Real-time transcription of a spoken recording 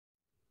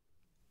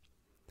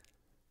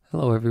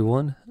Hello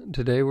everyone.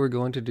 Today we're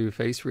going to do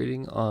face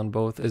reading on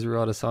both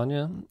Israel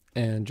Adesanya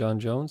and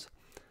John Jones.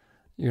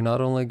 You're not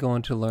only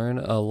going to learn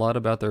a lot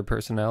about their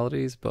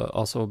personalities, but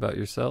also about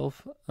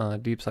yourself,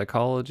 deep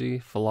psychology,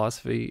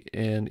 philosophy,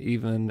 and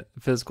even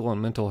physical and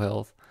mental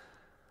health.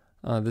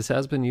 This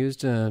has been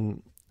used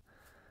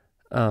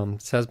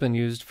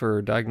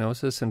for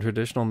diagnosis in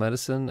traditional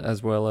medicine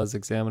as well as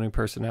examining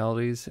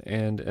personalities,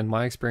 and in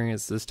my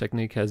experience, this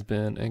technique has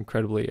been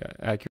incredibly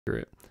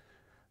accurate.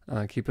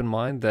 Keep in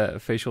mind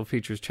that facial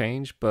features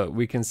change, but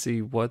we can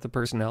see what the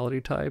personality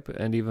type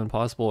and even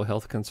possible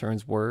health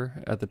concerns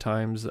were at the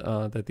times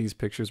that these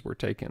pictures were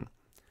taken.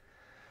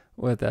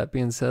 With that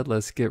being said,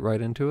 let's get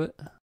right into it.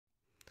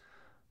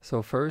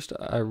 So first,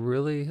 I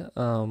really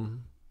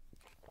want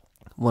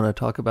to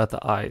talk about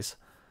the eyes.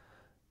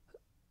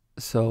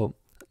 So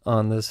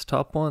on this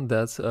top one,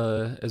 that's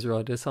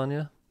Israel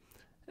Adesanya,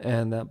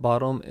 and that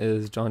bottom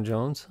is John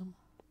Jones.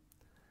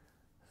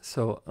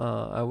 So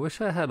I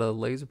wish I had a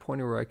laser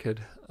pointer where I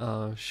could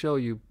show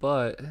you,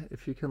 but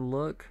if you can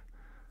look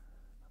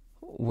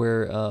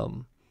where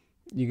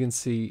you can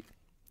see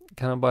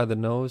kind of by the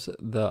nose,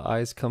 the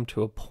eyes come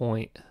to a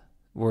point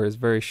where it's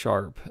very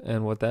sharp.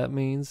 And what that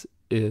means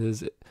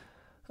is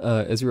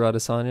Israel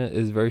Adesanya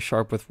is very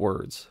sharp with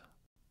words.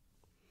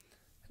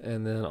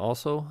 And then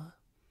also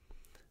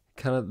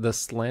kind of the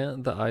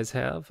slant the eyes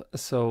have.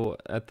 So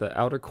at the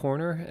outer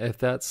corner, if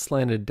that's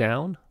slanted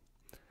down,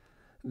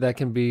 that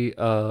can be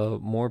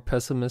more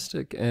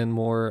pessimistic and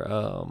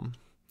more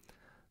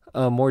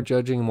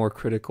judging, more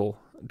critical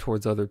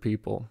towards other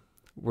people.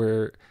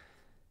 Where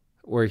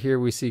here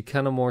we see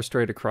kind of more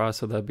straight across,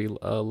 so that'd be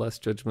less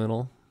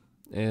judgmental.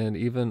 And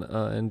even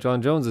in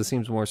John Jones, it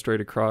seems more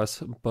straight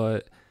across,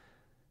 but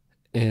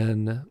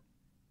in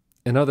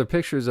other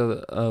pictures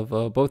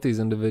of both these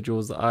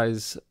individuals, the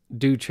eyes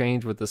do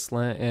change with the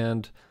slant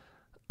and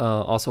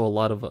also a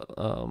lot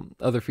of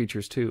other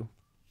features too.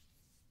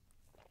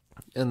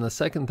 And the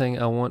second thing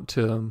I want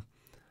to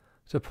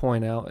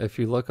point out, if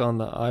you look on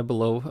the eye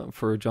below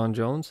for John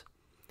Jones,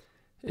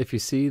 if you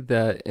see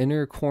that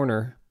inner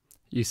corner,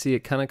 you see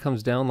it kind of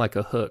comes down like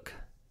a hook.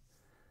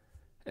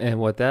 And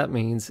what that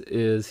means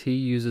is he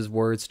uses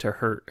words to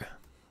hurt.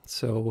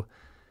 So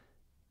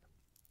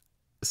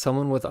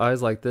someone with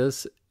eyes like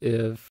this,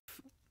 if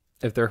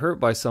they're hurt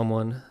by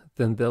someone,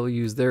 then they'll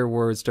use their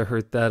words to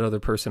hurt that other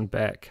person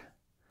back.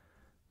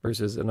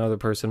 Versus another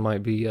person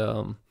might be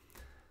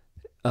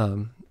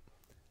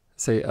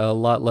say a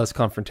lot less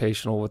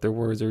confrontational with their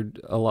words, or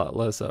a lot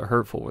less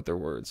hurtful with their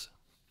words.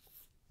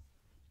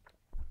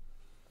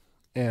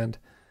 And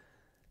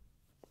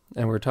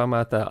we're talking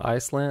about that eye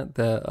slant,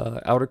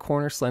 that outer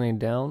corner slanting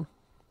down.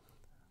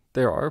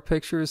 There are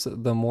pictures,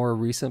 the more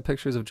recent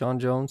pictures of John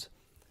Jones,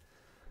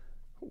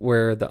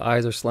 where the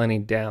eyes are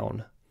slanting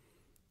down.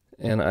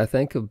 And I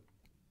think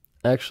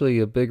actually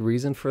a big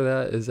reason for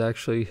that is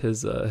actually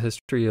his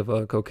history of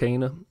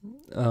cocaine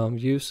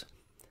use.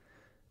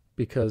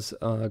 Because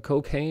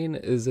cocaine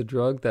is a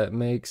drug that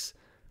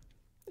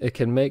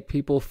can make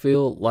people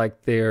feel like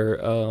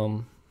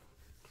it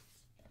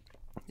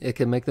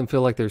can make them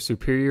feel like they're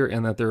superior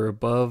and that they're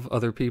above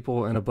other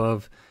people and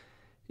above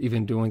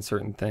even doing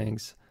certain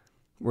things,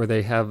 where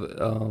they have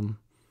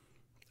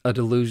a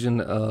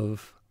delusion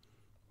of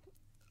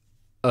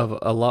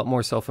a lot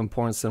more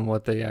self-importance than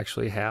what they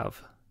actually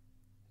have,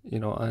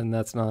 and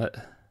that's not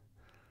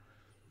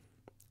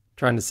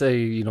trying to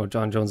say,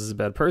 John Jones is a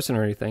bad person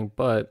or anything,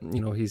 but,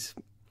 he's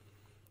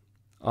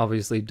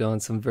obviously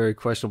done some very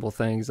questionable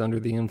things under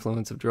the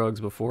influence of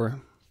drugs before.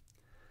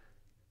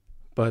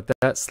 But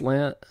that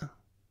slant,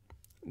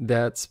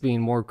 that's being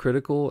more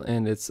critical,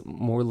 and it's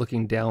more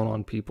looking down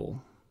on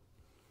people.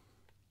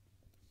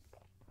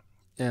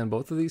 And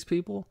both of these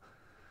people,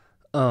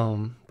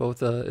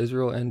 both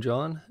Israel and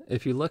John,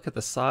 if you look at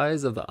the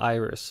size of the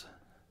iris,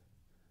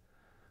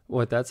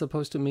 what that's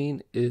supposed to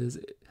mean is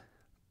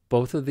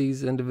both of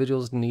these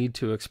individuals need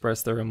to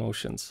express their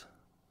emotions.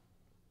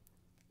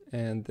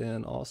 And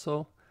then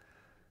also,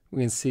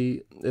 we can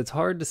see, it's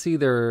hard to see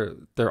their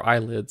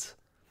eyelids.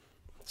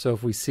 So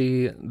if we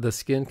see the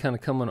skin kind of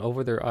coming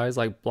over their eyes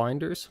like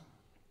blinders,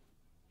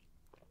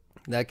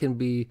 that can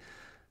be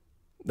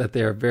that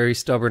they are very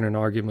stubborn in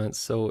arguments.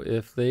 So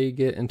if they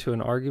get into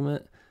an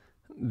argument,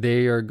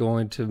 they are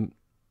going to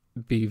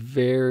be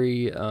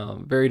very,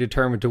 very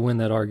determined to win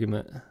that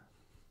argument.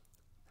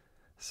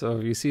 So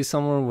if you see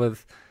someone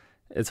with,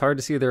 it's hard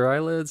to see their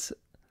eyelids,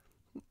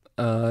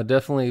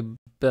 definitely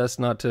best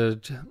not to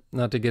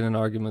get in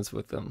arguments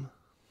with them.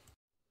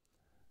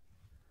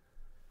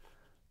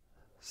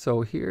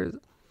 So here's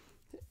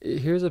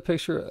a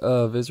picture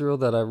of Israel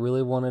that I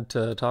really wanted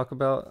to talk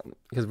about,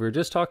 because we were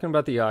just talking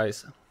about the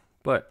eyes.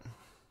 But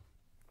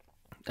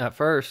at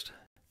first,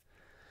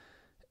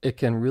 it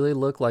can really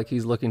look like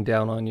he's looking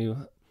down on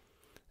you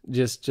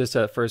just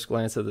at first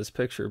glance of this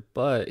picture,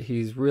 but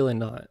he's really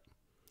not.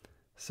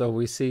 So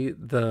we see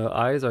the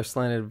eyes are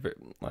slanted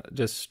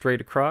just straight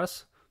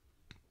across.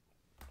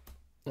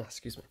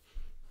 Excuse me.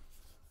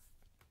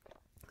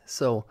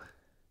 So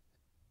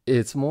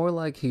it's more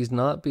like he's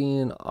not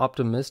being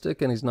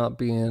optimistic and he's not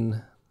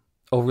being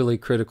overly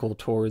critical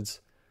towards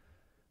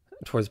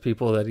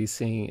people that he's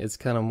seeing. It's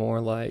kind of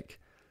more like,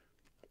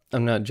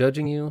 I'm not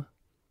judging you.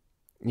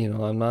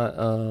 I'm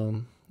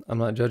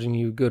not judging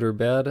you good or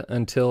bad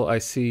until I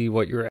see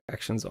what your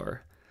actions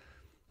are.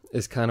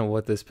 Is kind of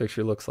what this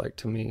picture looks like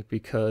to me,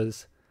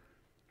 because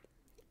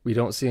we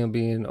don't see him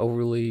being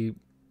overly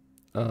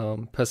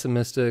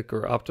pessimistic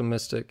or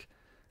optimistic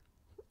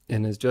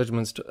in his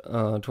judgments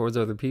towards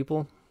other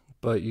people,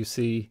 but you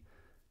see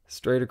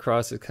straight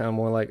across it's kind of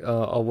more like,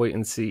 I'll wait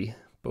and see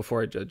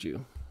before I judge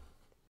you.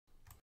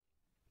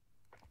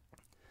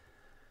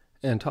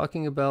 And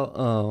talking about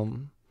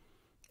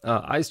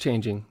eyes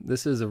changing,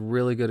 this is a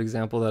really good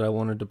example that I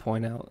wanted to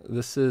point out.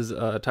 This is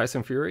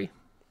Tyson Fury.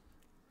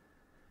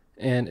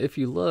 And if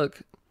you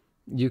look,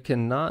 you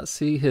cannot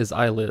see his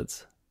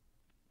eyelids.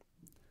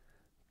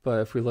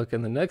 But if we look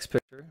in the next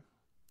picture,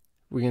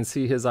 we can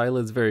see his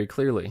eyelids very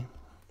clearly.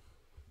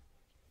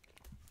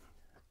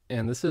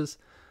 And this is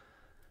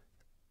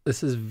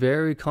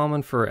very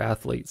common for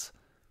athletes.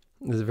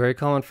 This is very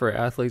common for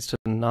athletes to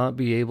not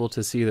be able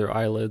to see their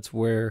eyelids,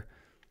 where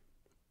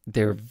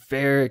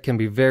can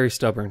be very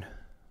stubborn.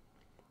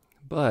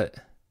 But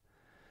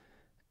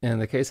in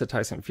the case of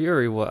Tyson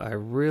Fury, what I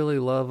really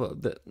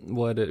love,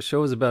 what it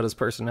shows about his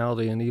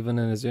personality and even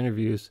in his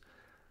interviews,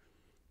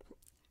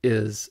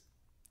 is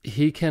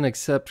he can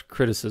accept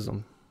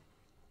criticism.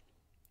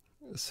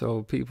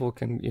 So people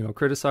can,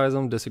 criticize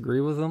him,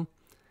 disagree with him.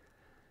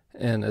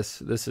 And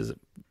this is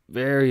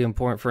very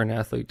important for an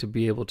athlete to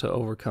be able to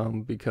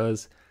overcome,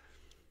 because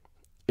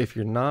if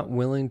you're not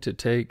willing to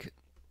take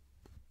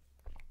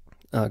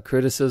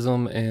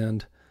criticism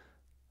and,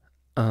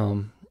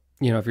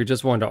 if you're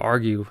just wanting to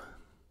argue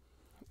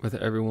with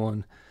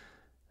everyone,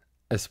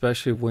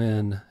 especially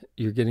when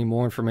you're getting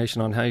more information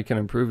on how you can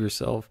improve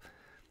yourself,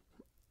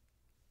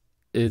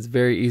 it's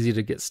very easy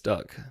to get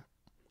stuck.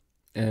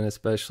 And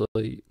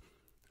especially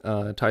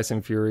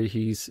Tyson Fury,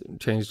 he's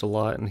changed a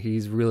lot, and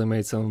he's really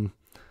made some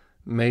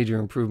major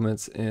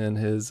improvements in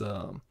his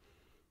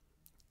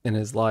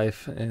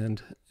life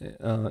and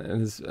in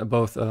his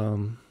both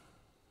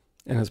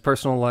in his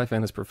personal life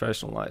and his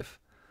professional life.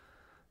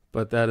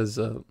 But that is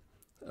a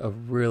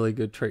really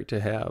good trait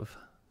to have.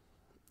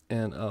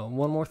 And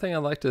one more thing I'd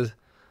like to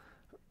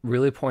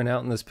really point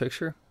out in this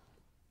picture.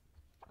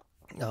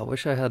 I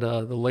wish I had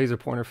the laser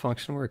pointer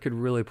function where I could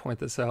really point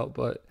this out.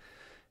 But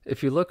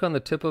if you look on the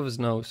tip of his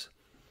nose,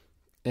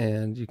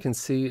 and you can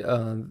see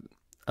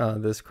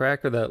this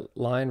crack or that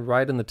line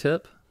right in the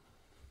tip,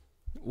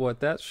 what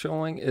that's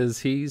showing is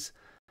he's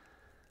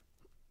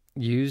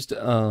used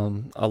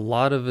a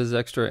lot of his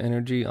extra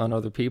energy on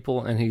other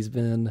people, and he's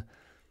been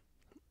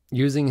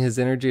using his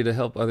energy to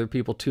help other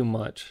people too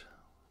much.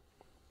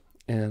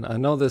 And I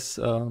know this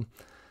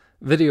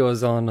video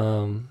is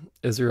on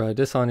Israel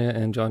Adesanya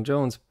and Jon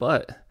Jones,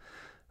 but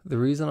the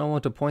reason I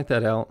want to point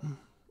that out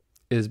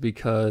is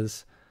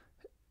because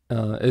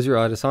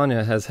Israel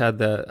Adesanya has had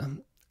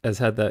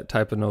that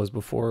type of nose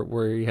before,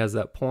 where he has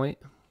that point,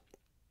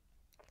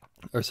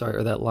 or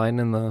that line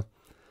in the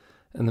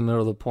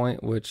middle of the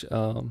point, which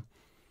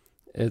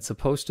it's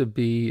supposed to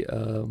be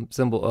a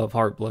symbol of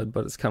heart blood,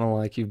 but it's kind of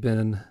like you've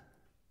been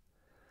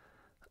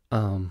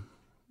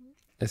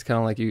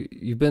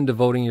you've been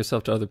devoting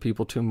yourself to other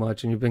people too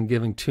much, and you've been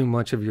giving too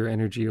much of your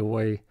energy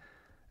away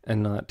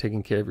and not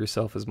taking care of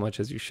yourself as much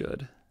as you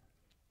should.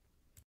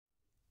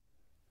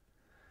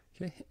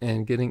 Okay,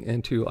 and getting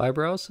into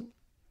eyebrows.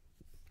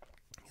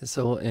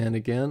 So, and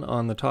again,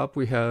 on the top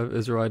we have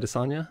Israel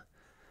Adesanya,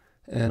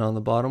 and on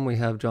the bottom we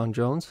have Jon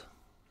Jones.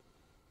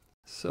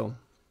 So,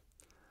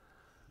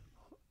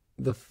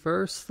 the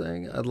first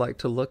thing I'd like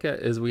to look at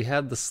is we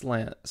have the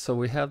slant. So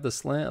we have the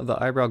slant of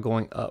the eyebrow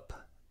going up.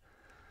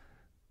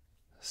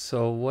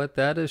 So what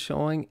that is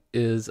showing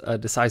is a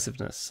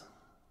decisiveness.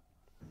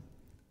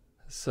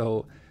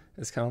 So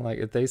it's kind of like,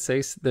 if they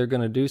say they're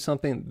going to do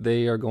something,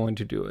 they are going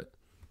to do it.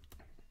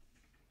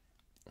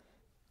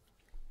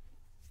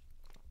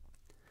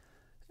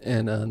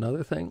 And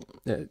another thing,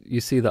 you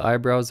see the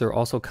eyebrows are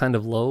also kind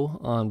of low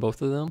on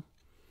both of them.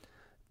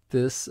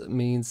 This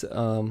means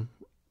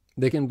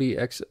they can be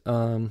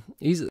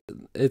easy.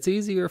 It's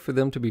easier for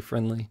them to be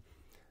friendly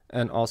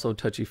and also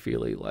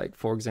touchy-feely. Like,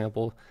 for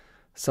example,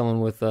 someone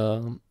with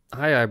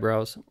high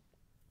eyebrows,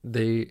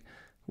 they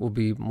will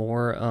be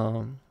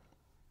more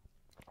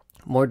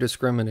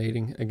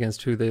discriminating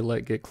against who they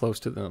let get close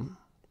to them.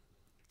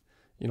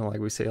 Like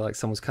we say, like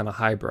someone's kind of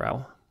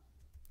highbrow.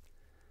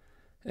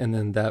 And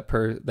then that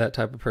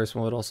type of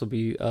person would also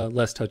be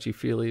less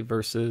touchy-feely,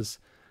 versus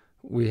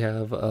we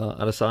have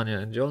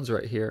Adesanya and Jones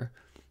right here.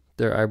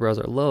 Their eyebrows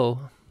are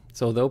low,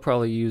 so they'll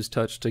probably use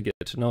touch to get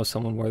to know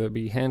someone, whether it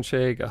be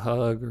handshake, a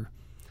hug,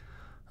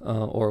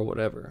 or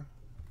whatever.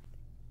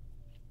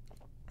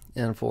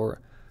 And for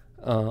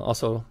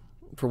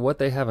what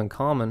they have in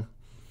common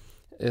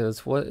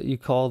is what you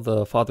call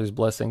the father's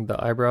blessing.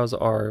 The eyebrows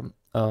are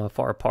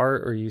far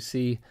apart, or you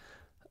see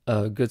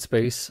a good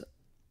space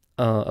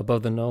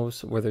above the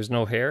nose where there's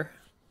no hair.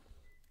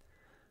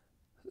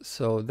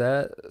 So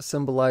that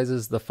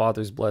symbolizes the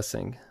father's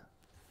blessing.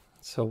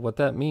 So what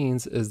that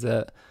means is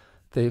that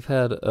they've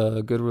had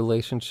a good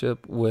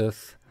relationship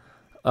with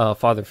a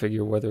father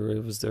figure, whether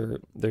it was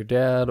their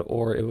dad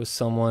or it was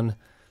someone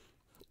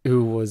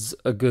who was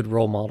a good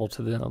role model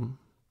to them.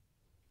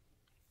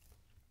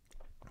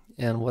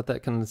 And what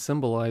that can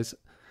symbolize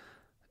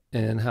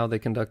and how they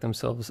conduct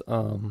themselves,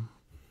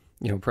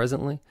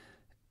 presently,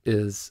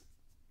 is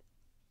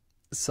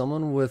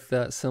someone with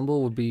that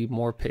symbol would be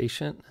more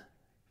patient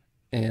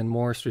and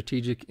more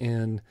strategic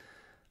in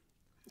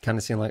kind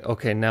of seeing like,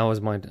 okay, now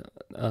is my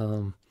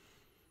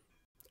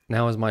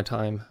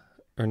time,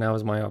 or now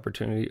is my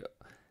opportunity.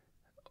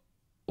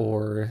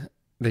 Or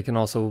they can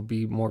also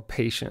be more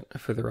patient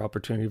for their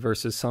opportunity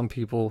versus some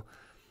people,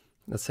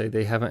 let's say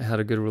they haven't had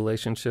a good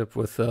relationship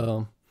with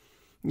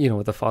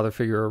with a father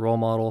figure or role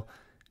model,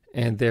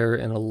 and they're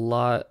in a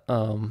lot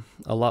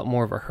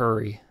more of a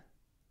hurry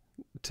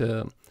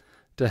to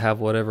have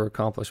whatever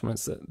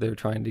accomplishments that they're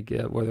trying to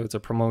get, whether it's a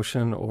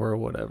promotion or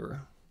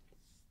whatever.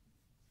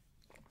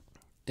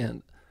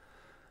 And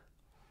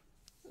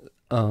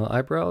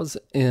eyebrows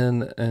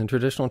in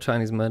traditional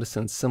Chinese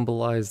medicine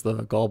symbolize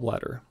the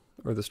gallbladder,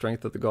 or the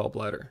strength of the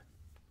gallbladder.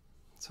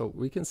 So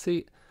we can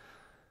see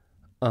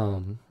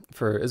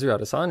for Israel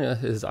Adesanya,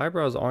 his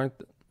eyebrows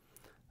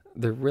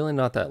they're really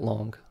not that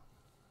long.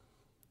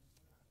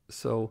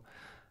 So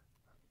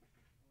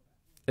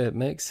it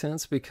makes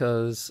sense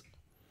because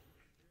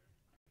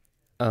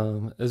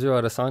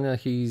Israel Adesanya,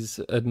 he's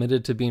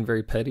admitted to being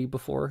very petty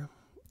before,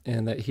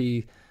 and that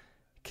he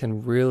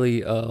can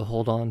really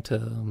hold on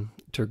to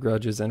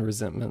grudges and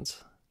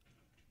resentments.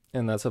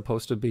 And that's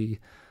supposed to be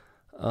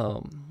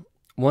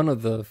one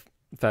of the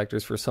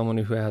factors for someone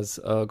who has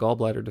a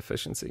gallbladder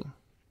deficiency.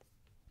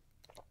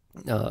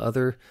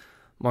 Other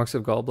marks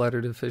of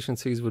gallbladder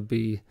deficiencies would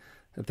be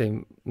that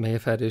they may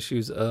have had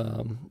issues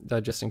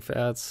digesting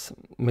fats.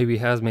 Maybe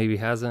has, maybe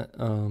hasn't.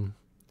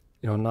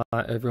 Not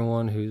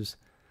everyone who's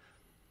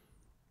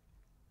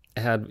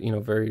had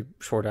very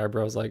short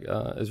eyebrows like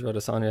Israel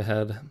Adesanya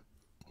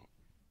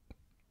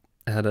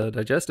had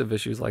digestive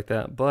issues like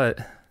that. But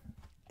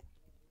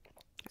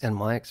in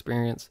my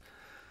experience,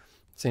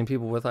 seeing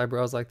people with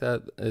eyebrows like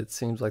that, it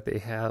seems like they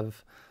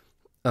have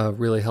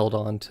really held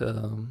on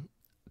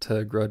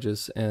to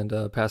grudges and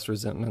past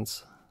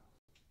resentments.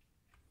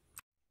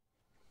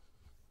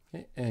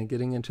 Okay, and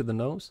getting into the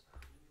nose.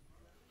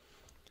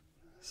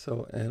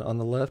 So, and on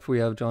the left we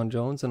have John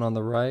Jones, and on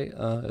the right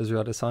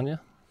Israel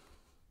Adesanya.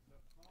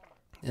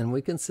 And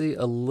we can see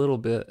a little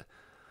bit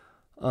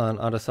on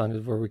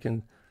Adesanya where we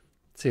can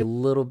see a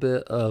little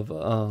bit of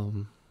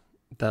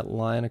that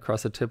line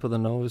across the tip of the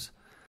nose,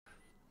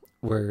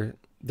 where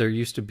there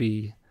used to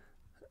be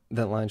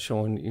that line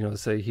showing,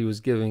 say he was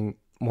giving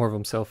more of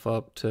himself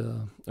up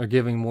to, or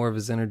giving more of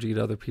his energy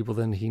to other people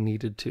than he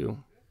needed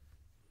to.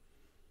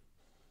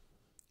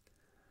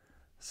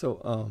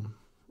 So,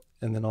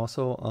 and then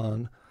also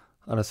on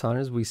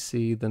Adesanya's, we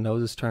see the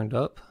nose is turned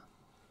up.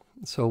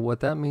 So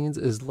what that means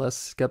is less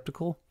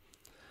skeptical,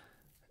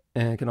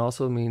 and it can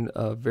also mean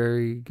a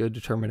very good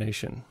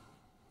determination.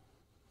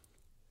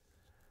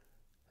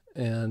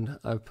 And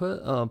I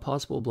put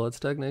possible blood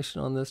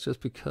stagnation on this just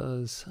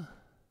because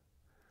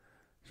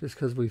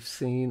we've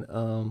seen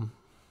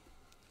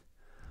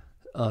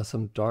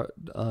some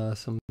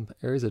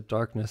areas of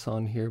darkness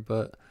on here,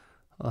 but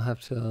I'll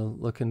have to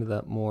look into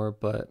that more.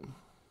 But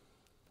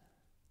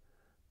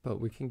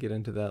we can get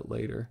into that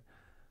later.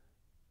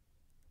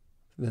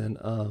 Then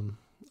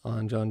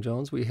on John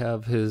Jones, we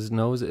have his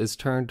nose is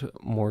turned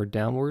more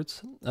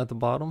downwards at the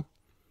bottom.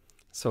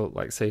 So,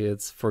 like, say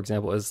it's, for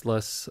example, it's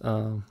less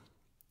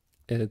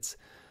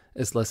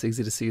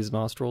easy to see his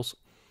nostrils.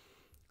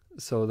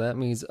 So that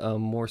means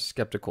more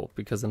skeptical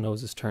because the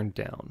nose is turned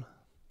down.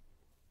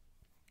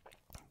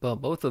 But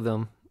both of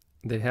them,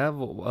 they have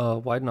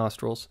wide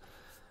nostrils,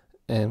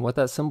 and what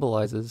that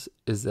symbolizes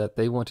is that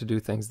they want to do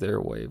things their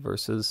way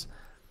versus,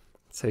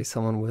 say,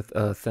 someone with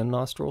thin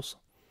nostrils.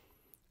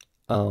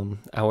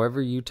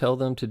 However you tell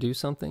them to do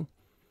something,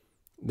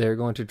 they're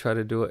going to try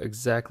to do it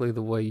exactly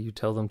the way you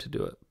tell them to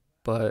do it.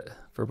 But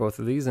for both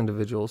of these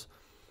individuals,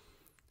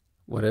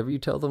 whatever you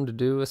tell them to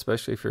do,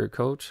 especially if you're a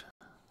coach,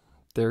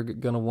 they're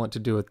going to want to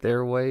do it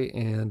their way,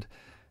 and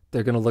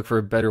they're going to look for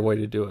a better way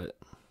to do it.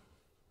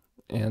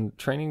 And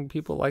training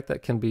people like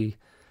that can be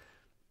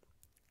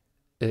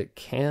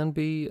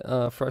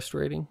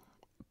frustrating,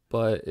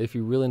 but if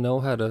you really know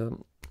how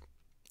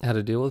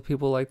to deal with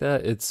people like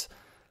that, it's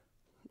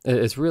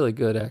really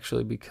good,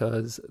 actually,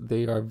 because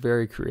they are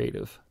very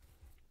creative.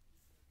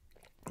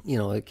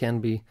 It can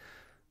be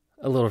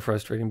a little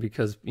frustrating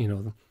because,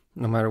 no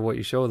matter what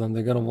you show them,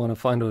 they're going to want to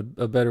find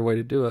a better way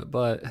to do it.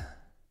 But,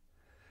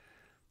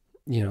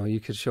 you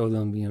could show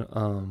them,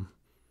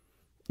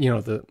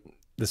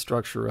 the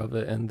structure of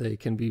it, and they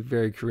can be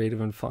very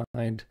creative and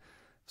find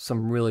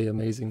some really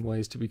amazing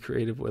ways to be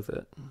creative with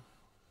it.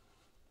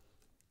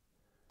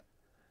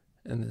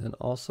 And then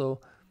also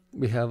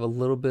we have a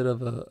little bit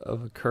of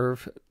a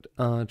curve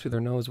to their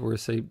nose, where,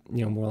 say,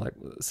 more like,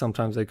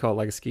 sometimes they call it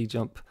like a ski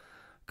jump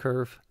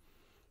curve.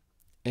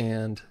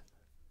 And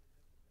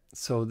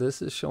so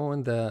this is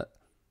showing that,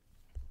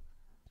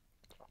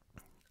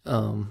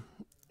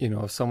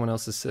 if someone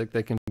else is sick,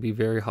 they can be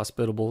very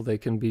hospitable. They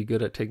can be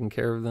good at taking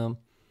care of them,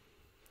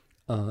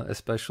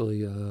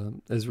 especially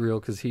Israel,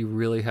 because he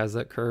really has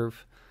that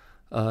curve.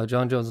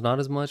 John Jones, not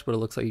as much, but it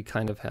looks like he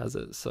kind of has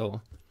it.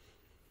 So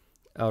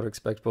I would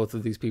expect both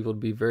of these people to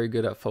be very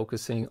good at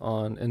focusing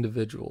on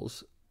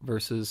individuals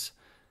versus,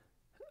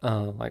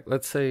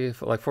 let's say,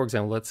 for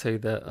example, let's say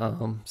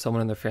that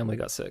someone in their family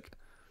got sick.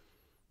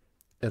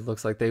 It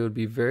looks like they would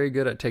be very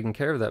good at taking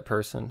care of that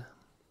person,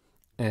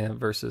 and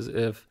versus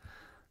if,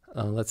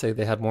 let's say,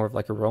 they had more of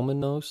like a Roman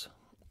nose,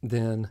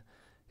 then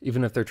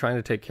even if they're trying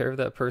to take care of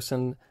that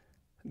person,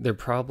 they're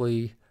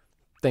probably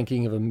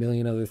thinking of a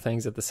million other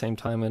things at the same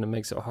time, and it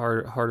makes it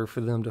harder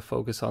for them to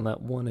focus on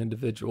that one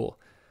individual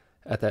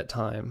at that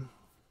time.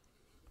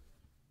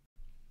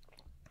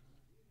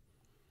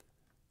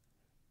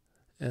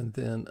 And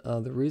then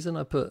the reason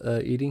I put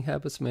eating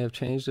habits may have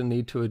changed and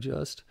need to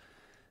adjust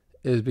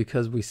is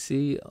because we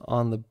see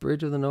on the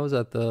bridge of the nose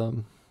at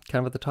the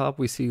kind of at the top,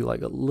 we see like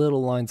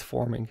little lines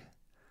forming.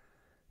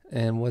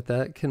 And what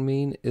that can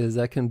mean is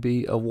that can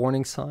be a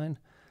warning sign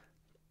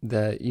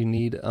that you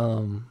need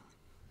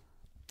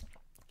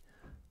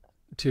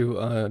to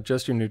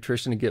adjust your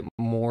nutrition to get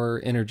more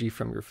energy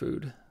from your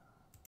food.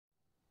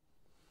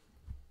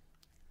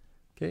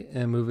 Okay,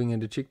 and moving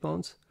into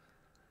cheekbones.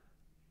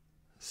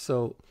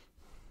 So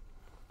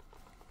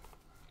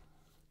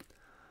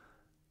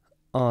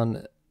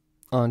on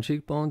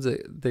cheekbones,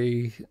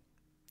 they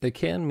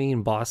can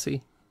mean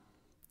bossy.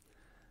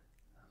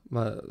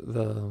 But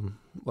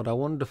what I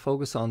wanted to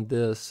focus on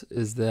this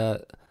is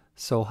that,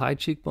 so high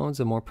cheekbones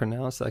and more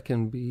pronounced, that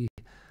can be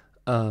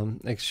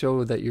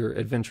show that you're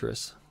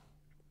adventurous.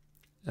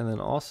 And then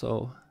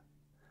also,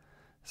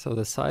 so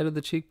the side of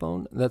the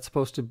cheekbone, that's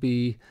supposed to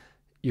be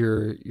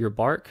your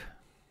bark,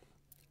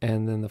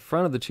 and then the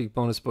front of the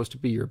cheekbone is supposed to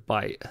be your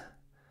bite.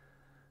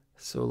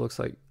 So it looks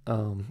like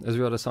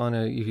Israel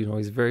Adesanya,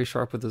 he's very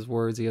sharp with his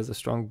words. He has a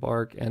strong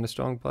bark and a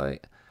strong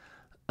bite.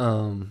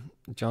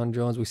 John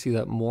Jones, we see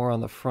that more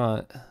on the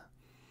front.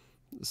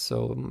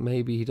 So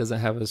maybe he doesn't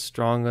have as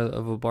strong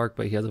of a bark,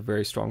 but he has a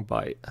very strong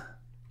bite.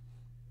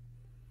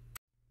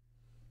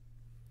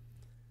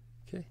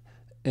 Okay,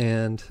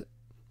 and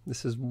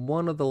this is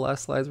one of the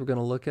last slides we're going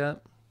to look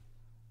at.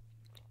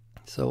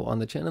 So on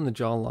the chin and the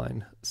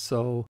jawline.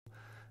 So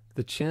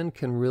the chin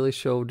can really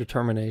show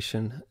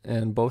determination,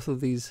 and both of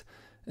these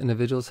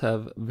individuals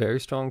have very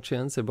strong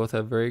chins. They both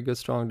have very good,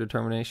 strong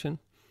determination.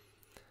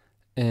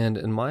 And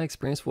in my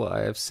experience, what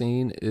I have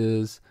seen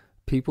is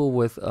people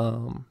with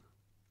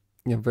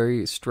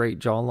very straight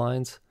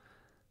jawlines,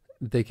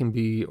 they can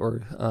be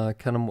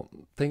kind of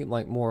thinking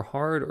like more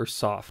hard or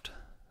soft.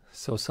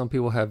 So some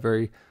people have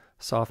very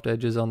soft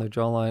edges on their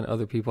jawline.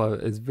 Other people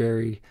is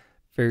very,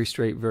 very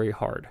straight, very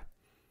hard.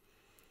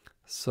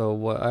 So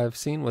what I've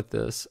seen with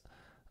this,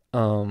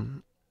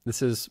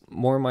 this is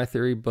more my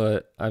theory,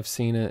 but I've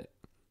seen it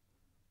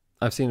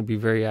be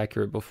very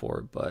accurate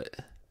before. But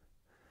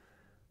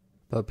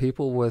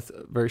people with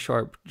very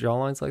sharp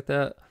jawlines like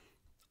that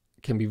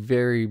can be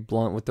very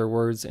blunt with their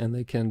words, and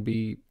they can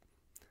be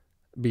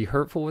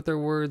hurtful with their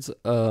words.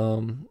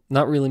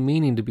 Not really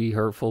meaning to be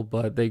hurtful,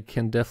 but they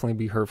can definitely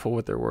be hurtful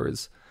with their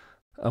words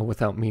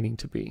without meaning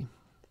to be.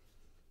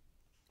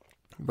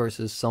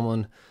 Versus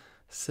someone,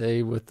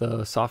 say, with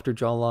a softer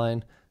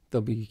jawline,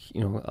 they'll be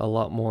a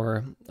lot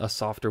more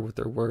softer with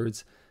their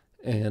words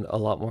and a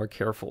lot more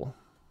careful.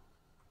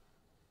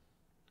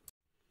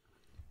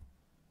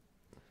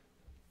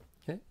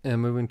 Okay,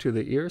 and moving to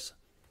the ears.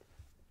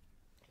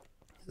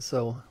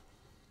 So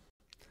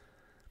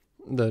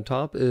the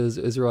top is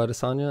Israel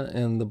Adesanya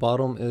and the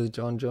bottom is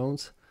John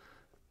Jones.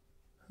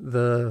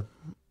 The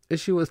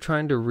issue with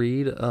trying to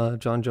read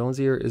John Jones'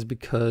 ear is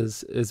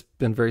because it's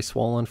been very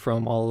swollen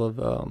from all of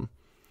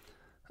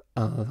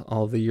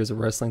the years of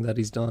wrestling that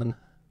he's done.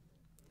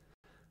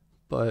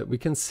 But we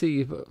can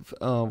see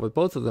with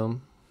both of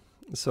them,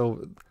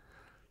 so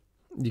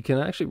you can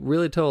actually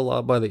really tell a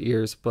lot by the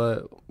ears,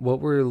 but what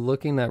we're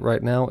looking at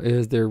right now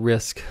is their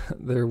risk,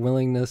 their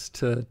willingness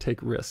to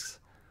take risks.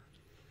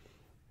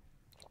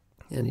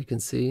 And you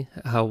can see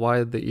how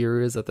wide the ear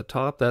is at the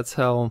top. That's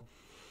how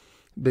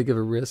big of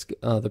a risk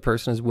the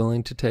person is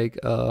willing to take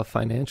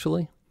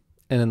financially.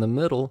 And in the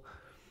middle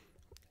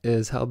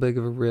is how big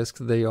of a risk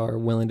they are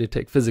willing to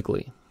take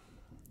physically.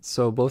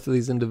 So both of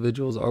these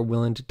individuals are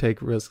willing to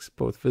take risks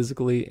both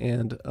physically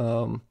and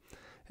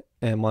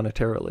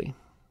monetarily.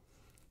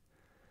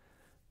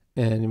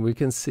 And we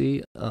can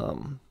see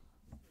on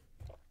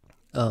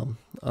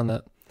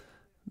that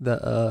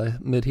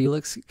mid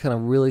helix kind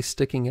of really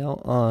sticking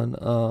out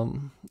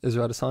on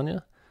Israel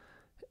Adesanya.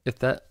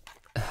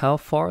 How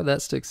far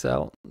that sticks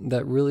out,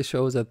 that really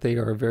shows that they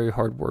are a very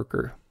hard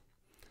worker.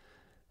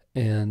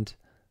 And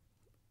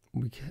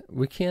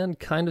we can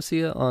kind of see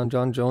it on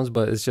John Jones,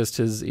 but it's just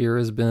his ear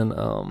has been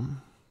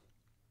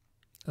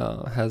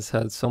has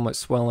had so much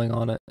swelling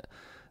on it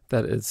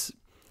that it's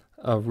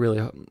really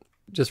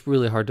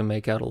hard to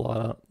make out a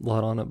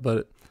lot on it.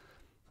 But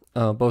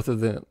both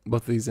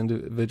of these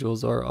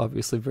individuals are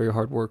obviously very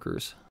hard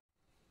workers.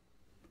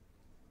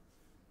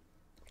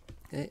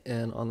 Okay,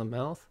 and on the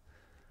mouth,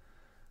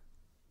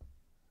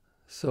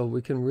 so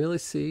we can really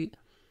see.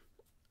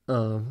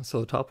 So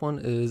the top one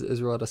is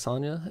Israel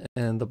Adesanya,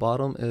 and the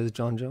bottom is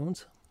Jon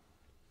Jones,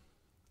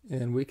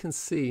 and we can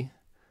see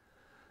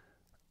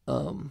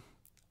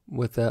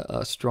with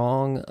that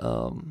strong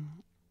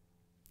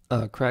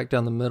crack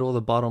down the middle of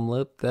the bottom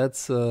lip.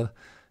 That's a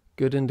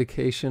good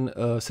indication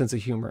of sense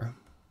of humor.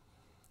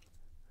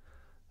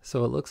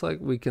 So it looks like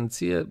we can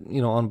see it,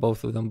 on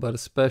both of them, but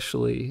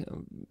especially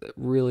on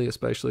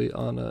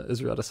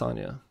Israel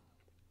Adesanya.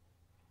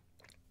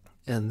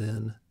 And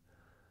then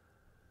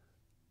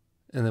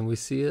we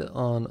see it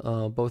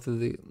on both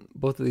of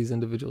these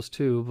individuals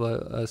too,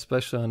 but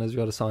especially on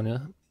Israel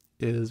Adesanya,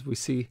 is we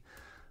see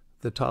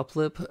the top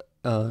lip.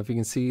 If you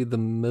can see the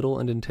middle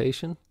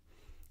indentation,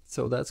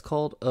 so that's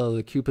called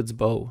the Cupid's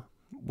bow,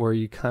 where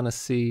you kind of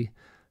see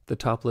the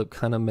top lip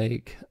kind of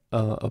make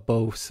a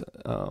bow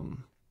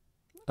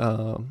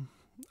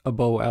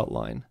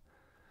outline.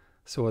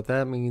 So what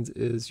that means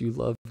is you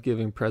love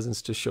giving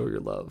presents to show your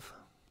love.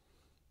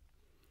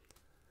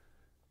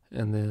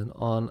 And then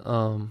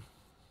on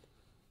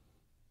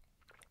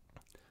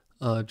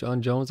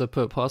Jon Jones, I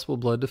put possible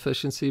blood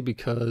deficiency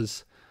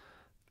because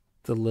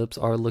the lips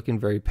are looking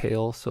very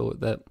pale, so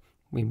that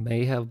we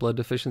may have blood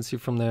deficiency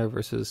from there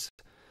versus,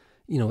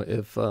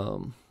 if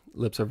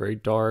lips are very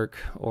dark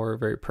or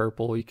very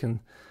purple, you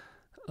can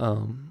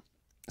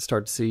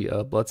start to see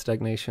blood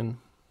stagnation.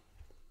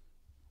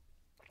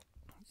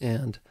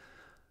 And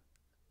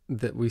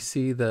that we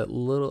see that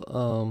little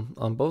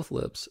on both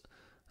lips,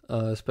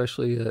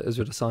 especially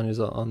Israel Adesanya's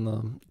on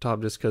the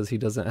top just because he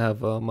doesn't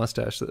have a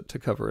mustache to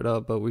cover it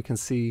up, but we can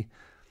see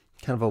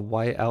kind of a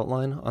white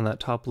outline on that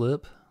top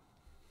lip.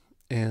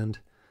 And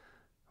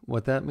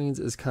what that means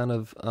is kind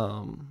of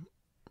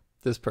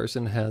this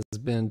person has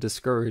been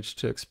discouraged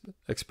to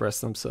express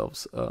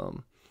themselves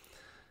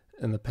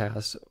in the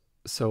past.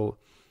 So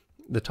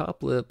the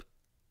top lip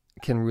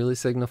can really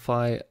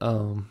signify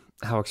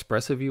how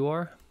expressive you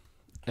are,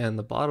 and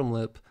the bottom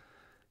lip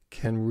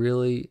can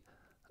really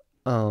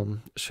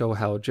show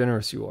how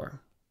generous you are.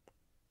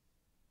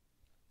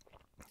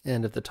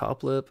 And if the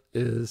top lip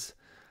is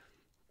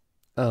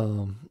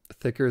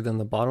thicker than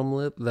the bottom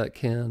lip, that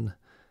can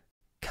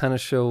kind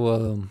of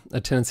show a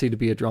tendency to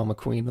be a drama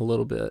queen a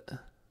little bit.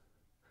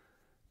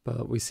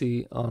 But we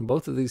see on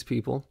both of these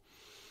people,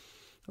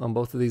 on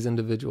both of these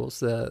individuals,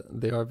 that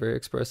they are very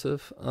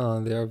expressive.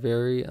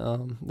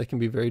 They can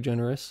be very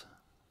generous.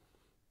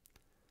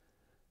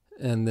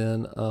 And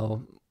then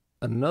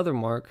another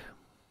mark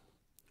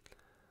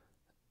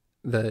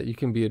that you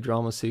can be a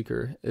drama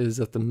seeker is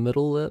at the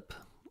middle lip.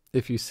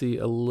 If you see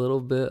a little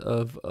bit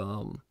of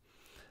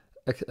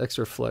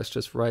extra flesh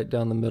just right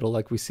down the middle,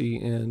 like we see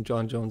in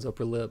Jon Jones'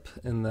 upper lip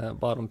in that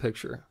bottom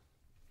picture.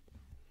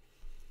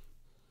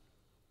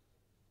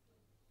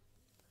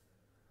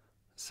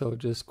 So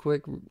just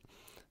quick,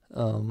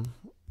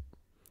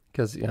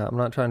 because I'm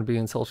not trying to be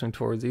insulting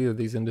towards either of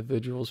these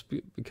individuals,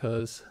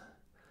 because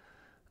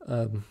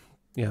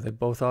they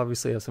both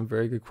obviously have some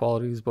very good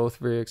qualities, both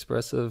very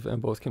expressive,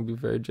 and both can be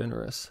very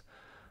generous.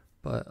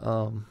 But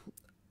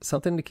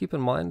something to keep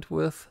in mind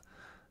with,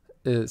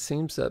 it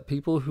seems that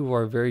people who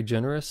are very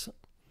generous,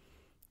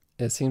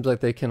 it seems like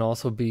they can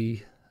also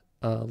be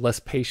less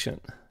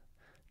patient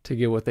to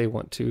get what they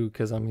want to,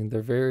 because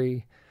they're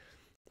very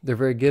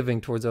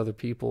giving towards other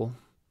people,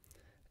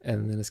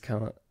 and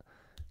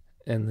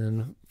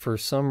then for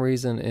some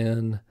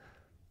reason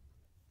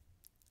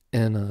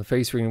in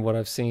face reading, what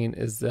I've seen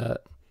is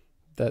that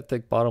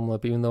thick bottom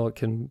lip, even though it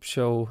can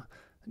show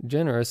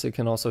generous, it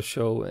can also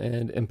show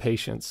an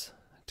impatience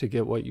to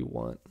get what you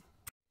want.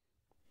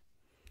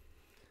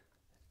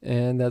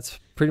 And that's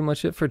pretty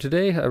much it for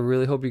today. I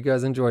really hope you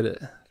guys enjoyed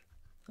it,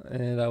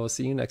 and I will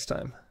see you next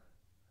time.